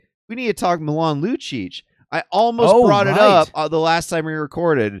we need to talk Milan Lucic. I almost brought it up the last time we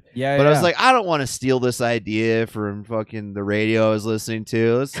recorded. Yeah, but I was like, I don't want to steal this idea from fucking the radio I was listening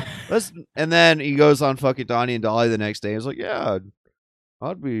to. Let's. And then he goes on fucking Donnie and Dolly the next day. He's like, yeah,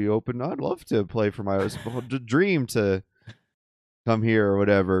 I'd be open. I'd love to play for my dream to come here or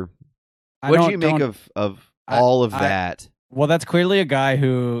whatever. What do you make of all of that? Well, that's clearly a guy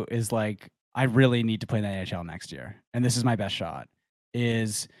who is like, I really need to play in the NHL next year, and this is my best shot.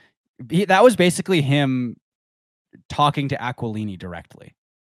 That was basically him talking to Aquilini directly,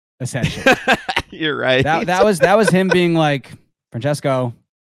 essentially. You're right. That was him being like, Francesco,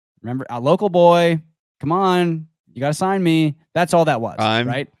 remember, a local boy, come on, you got to sign me. That's all that was. I'm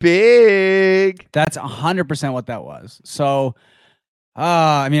right? Big. That's 100% what that was. So,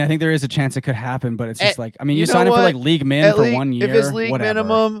 I mean, I think there is a chance it could happen, but it's just like, I mean, you sign him for like league min for 1 year. If it's league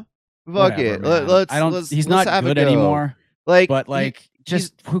minimum, fuck it. He's not good anymore. But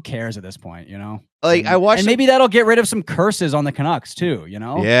just who cares at this point, you know? Like I watched, and maybe that'll get rid of some curses on the Canucks too, you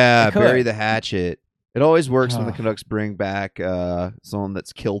know? Yeah, bury the hatchet. It always works when the Canucks bring back someone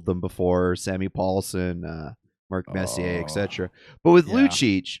that's killed them before, Sammy Paulson, Mark Messier, etc. But with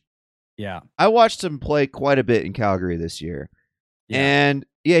Lucic, I watched him play quite a bit in Calgary this year. Yeah. And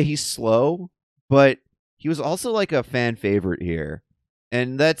he's slow, but he was also like a fan favorite here.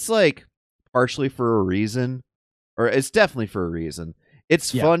 And that's like partially for a reason, or it's definitely for a reason.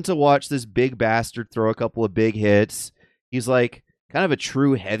 It's fun to watch this big bastard throw a couple of big hits. He's like kind of a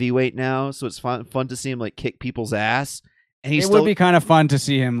true heavyweight now, so it's fun to see him like kick people's ass. And it would be kind of fun to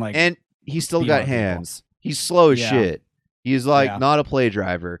see him like. And he's still got hands. He's slow as shit. He's like not a play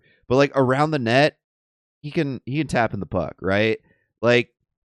driver, but like around the net, he can tap in the puck, right? Like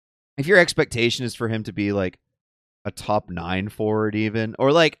if your expectation is for him to be like a top 9 forward even,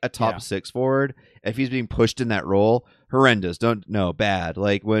 or like a top 6 forward, if he's being pushed in that role, horrendous. Bad.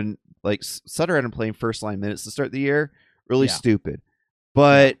 Like when like Sutter had him playing first line minutes to start the year, really stupid.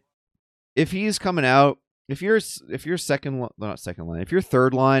 But if he's coming out, if your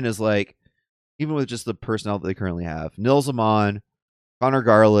third line is like, even with just the personnel that they currently have, Nils Amon, Connor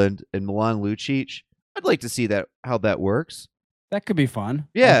Garland, and Milan Lucic, I'd like to see how that works. That could be fun.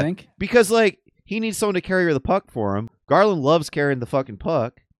 Yeah, I think. Because like he needs someone to carry the puck for him. Garland loves carrying the fucking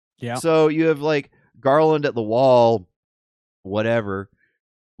puck. Yeah. So you have like Garland at the wall, whatever.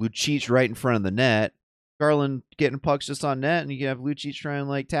 Lucic right in front of the net. Garland getting pucks just on net, and you can have Lucic try and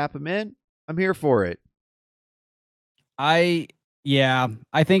like tap him in. I'm here for it. I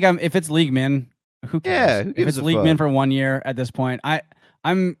think if it's league min, who cares? Yeah, if it's league min for 1 year at this point,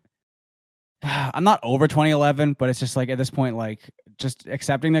 I'm not over 2011, but it's just like at this point, like just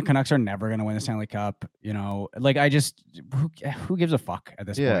accepting the Canucks are never going to win the Stanley Cup. You know, like who gives a fuck at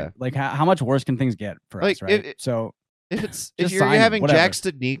this point? Like how much worse can things get for us, right? If you're having Jack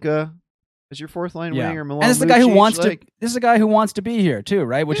Studnicka as your fourth line wing or Milan, and this is a guy who wants to. This is a guy who wants to be here too,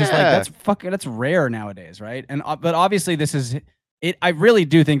 right? Which is like that's rare nowadays, right? And but obviously this is it. I really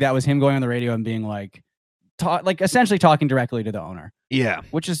do think that was him going on the radio and being like. Essentially talking directly to the owner. Yeah.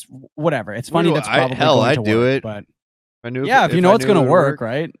 Which is whatever. It's funny that's probably I'd do work, it. But I knew if you know it's going to work,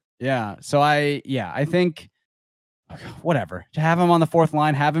 right? Yeah. So I think whatever. To have him on the fourth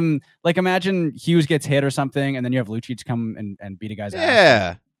line, have him like imagine Hughes gets hit or something, and then you have Lucic come and beat a guy's ass.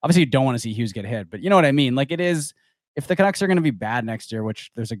 Yeah. Obviously you don't want to see Hughes get hit, but you know what I mean? Like it is if the Canucks are going to be bad next year, which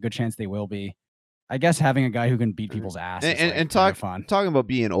there's a good chance they will be, I guess having a guy who can beat people's ass is fun. Talking about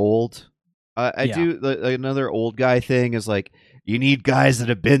being old. I do another old guy thing is like you need guys that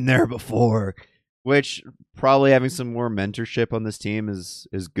have been there before, which probably having some more mentorship on this team is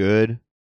good.